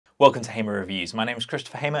Welcome to Hamer Reviews. My name is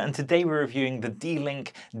Christopher Hamer and today we're reviewing the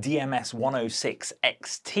D-Link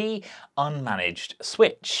DMS-106XT Unmanaged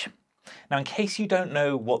Switch. Now, in case you don't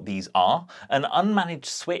know what these are, an unmanaged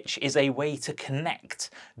switch is a way to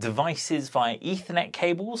connect devices via Ethernet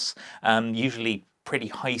cables, usually pretty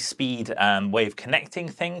high-speed way of connecting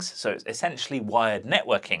things, so it's essentially wired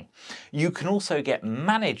networking. You can also get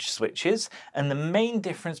managed switches, and the main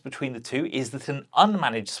difference between the two is that an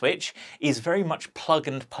unmanaged switch is very much plug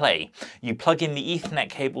and play. You plug in the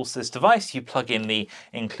Ethernet cables to this device, you plug in the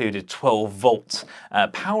included 12-volt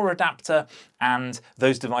power adapter, and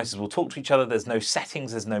those devices will talk to each other. There's no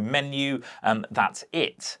settings, there's no menu, that's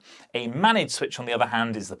it. A managed switch, on the other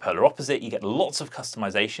hand, is the polar opposite. You get lots of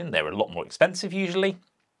customization. They're a lot more expensive usually,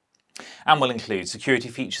 and will include security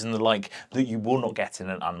features and the like that you will not get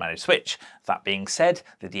in an unmanaged switch. That being said,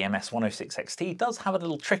 the DMS-106XT does have a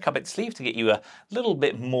little trick up its sleeve to get you a little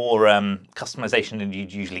bit more customization than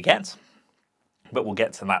you'd usually get, but we'll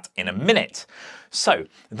get to that in a minute. So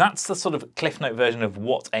that's the sort of cliff note version of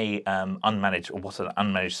what an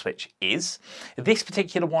unmanaged switch is. This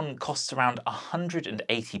particular one costs around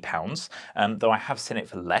 £180, though I have seen it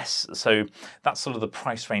for less. So that's sort of the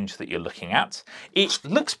price range that you're looking at. It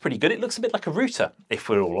looks pretty good. It looks a bit like a router, if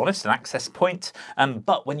we're all honest, an access point.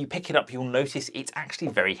 But when you pick it up, you'll notice it's actually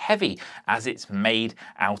very heavy, as it's made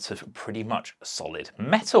out of pretty much solid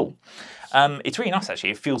metal. It's really nice,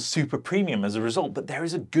 actually. It feels super premium as a result, but there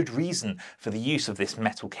is a good reason for the use of this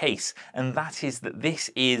metal case, and that is that this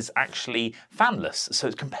is actually fanless, so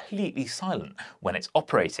it's completely silent when it's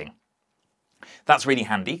operating. That's really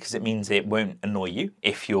handy because it means it won't annoy you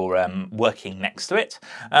if you're working next to it,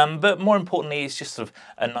 but more importantly, it's just sort of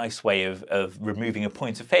a nice way of removing a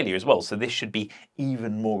point of failure as well, so this should be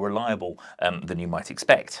even more reliable than you might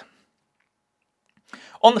expect.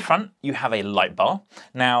 On the front, you have a light bar.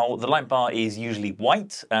 Now, the light bar is usually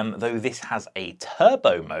white, though this has a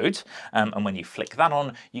turbo mode, and when you flick that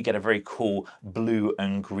on, you get a very cool blue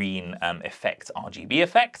and green RGB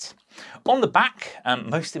effect. On the back,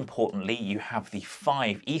 most importantly, you have the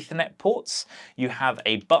 5 Ethernet ports. You have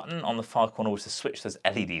a button on the far corner to switch those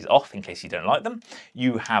LEDs off in case you don't like them.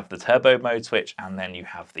 You have the turbo mode switch, and then you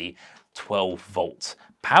have the 12-volt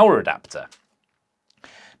power adapter.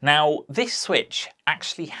 Now, this switch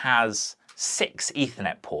actually has 6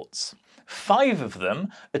 Ethernet ports. 5 of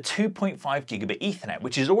them are 2.5 gigabit Ethernet,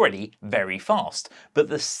 which is already very fast, but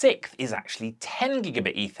the 6th is actually 10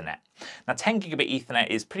 gigabit Ethernet. Now, 10 gigabit Ethernet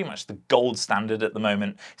is pretty much the gold standard at the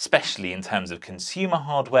moment, especially in terms of consumer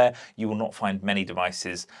hardware. You will not find many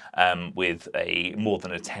devices with more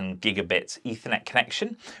than a 10 gigabit Ethernet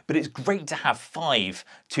connection, but it's great to have 5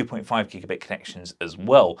 2.5 gigabit connections as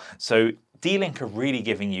well. So D-Link are really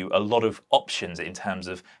giving you a lot of options in terms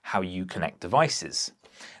of how you connect devices.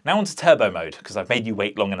 Now onto turbo mode, because I've made you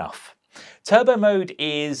wait long enough. Turbo mode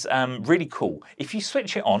is really cool. If you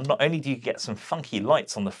switch it on, not only do you get some funky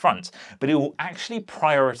lights on the front, but it will actually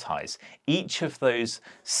prioritize each of those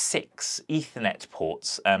 6 Ethernet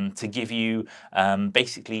ports to give you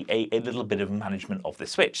basically a little bit of management of the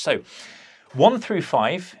switch. So 1 through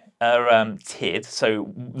 5 are tiered,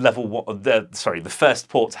 so the first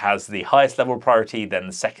port has the highest level of priority, then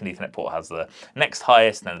the second Ethernet port has the next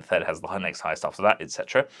highest, and then the third has the next highest after that,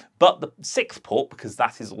 etc. But the 6th port, because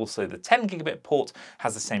that is also the 10 gigabit port,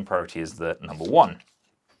 has the same priority as the number 1.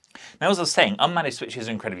 Now, as I was saying, unmanaged switches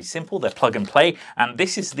are incredibly simple. They're plug and play, and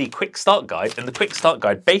this is the quick start guide, and the quick start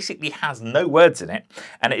guide basically has no words in it,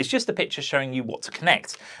 and it's just a picture showing you what to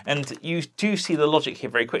connect. And you do see the logic here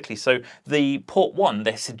very quickly. So the port 1,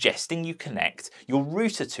 they're suggesting you connect your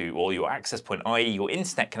router to, or your access point, i.e. your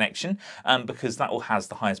internet connection, because that all has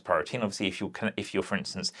the highest priority. And obviously if you're, for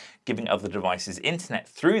instance, giving other devices internet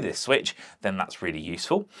through this switch, then that's really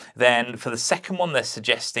useful. Then for the second one, they're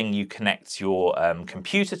suggesting you connect your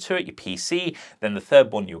computer to it, your PC, then the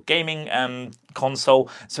third one, your gaming console.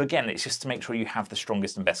 So again, it's just to make sure you have the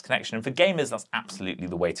strongest and best connection. And for gamers, that's absolutely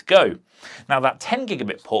the way to go. Now, that 10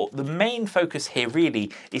 gigabit port, the main focus here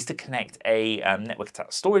really is to connect a network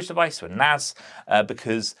attached storage device, so a NAS,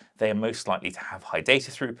 because they are most likely to have high data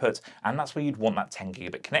throughput, and that's where you'd want that 10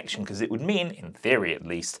 gigabit connection, because it would mean, in theory at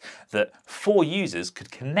least, that 4 users could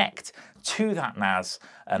connect to that NAS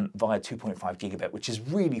via 2.5 gigabit, which is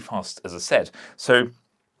really fast, as I said. So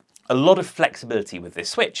a lot of flexibility with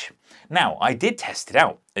this switch. Now, I did test it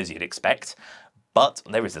out, as you'd expect, but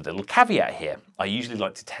there is a little caveat here. I usually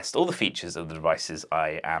like to test all the features of the devices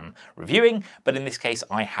I am reviewing, but in this case,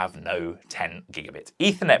 I have no 10 gigabit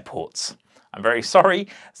Ethernet ports. I'm very sorry.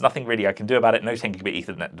 There's nothing really I can do about it. No 10 gigabit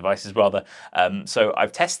Ethernet devices rather. So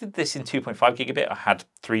I've tested this in 2.5 gigabit. I had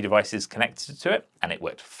 3 devices connected to it and it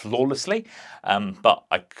worked flawlessly, but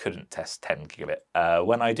I couldn't test 10 gigabit.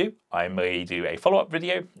 When I do, I may do a follow-up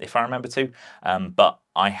video if I remember to, but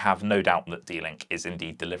I have no doubt that D-Link is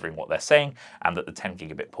indeed delivering what they're saying and that the 10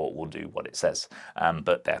 gigabit port will do what it says.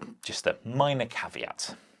 But they're just a minor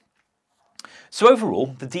caveat. So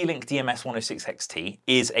overall, the D-Link DMS-106XT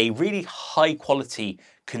is a really high quality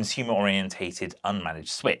consumer orientated unmanaged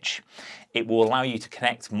switch. It will allow you to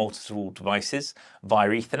connect multiple devices via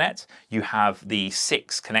Ethernet. You have the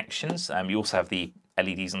 6 connections. You also have the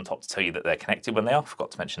LEDs on top to tell you that they're connected when they are.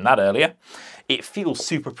 Forgot to mention that earlier. It feels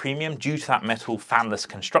super premium due to that metal fanless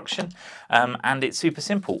construction, and it's super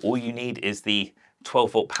simple. All you need is the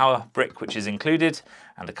 12-volt power brick, which is included,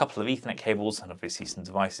 and a couple of Ethernet cables, and obviously some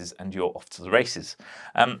devices, and you're off to the races.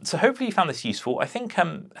 So hopefully you found this useful. I think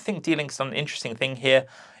D-Link's done an interesting thing here.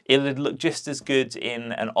 It'll look just as good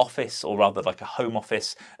in an office, or rather like a home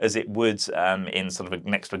office, as it would in sort of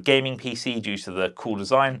next to a gaming PC due to the cool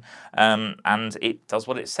design. And it does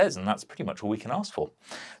what it says, and that's pretty much all we can ask for.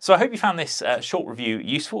 So I hope you found this short review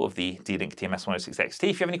useful of the D-Link DMS-106XT.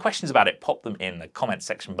 If you have any questions about it, pop them in the comments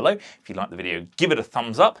section below. If you liked the video, give it a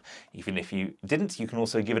thumbs up. Even if you didn't, you can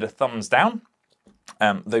also give it a thumbs down.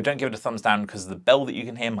 Though don't give it a thumbs down because of the bell that you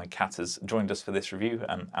can hear. My cat has joined us for this review,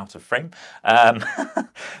 out of frame.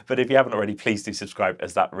 But if you haven't already, please do subscribe,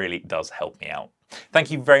 as that really does help me out. Thank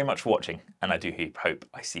you very much for watching, and I do hope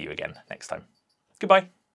I see you again next time. Goodbye.